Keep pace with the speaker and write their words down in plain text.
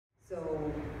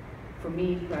So for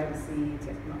me, privacy,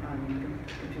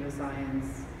 computer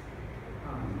science,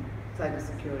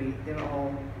 cybersecurity, they're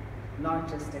all not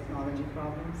just technology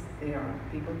problems, they are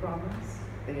people problems.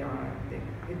 They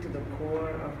hit to the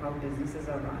core of how businesses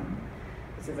are run.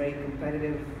 It's a very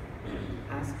competitive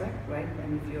aspect, right?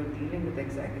 And if you're dealing with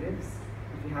executives,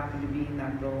 if you happen to be in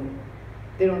that role,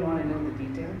 they don't want to know the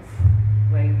details,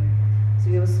 right?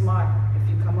 So you're smart if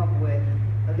you come up with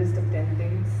a list of 10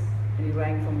 things and you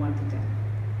rank from 1 to 10.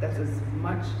 That's as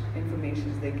much information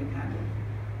as they can handle,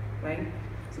 right?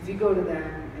 So if you go to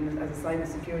them and as a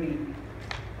cybersecurity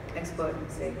expert and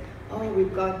say, oh,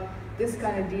 we've got this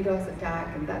kind of DDoS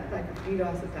attack and that type of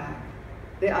DDoS attack,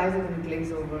 their eyes are going to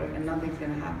glaze over and nothing's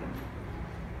going to happen,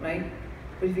 right?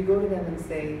 But if you go to them and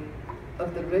say,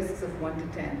 of the risks of 1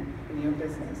 to 10 in your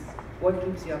business, what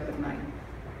keeps you up at night?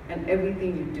 And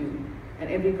everything you do,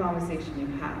 and every conversation you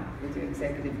have with your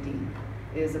executive team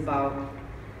is about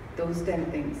those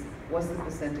 10 things. What's the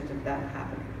percentage of that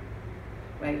happening,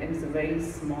 right? And it's a very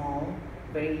small,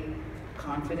 very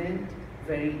confident,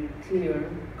 very clear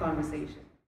conversation.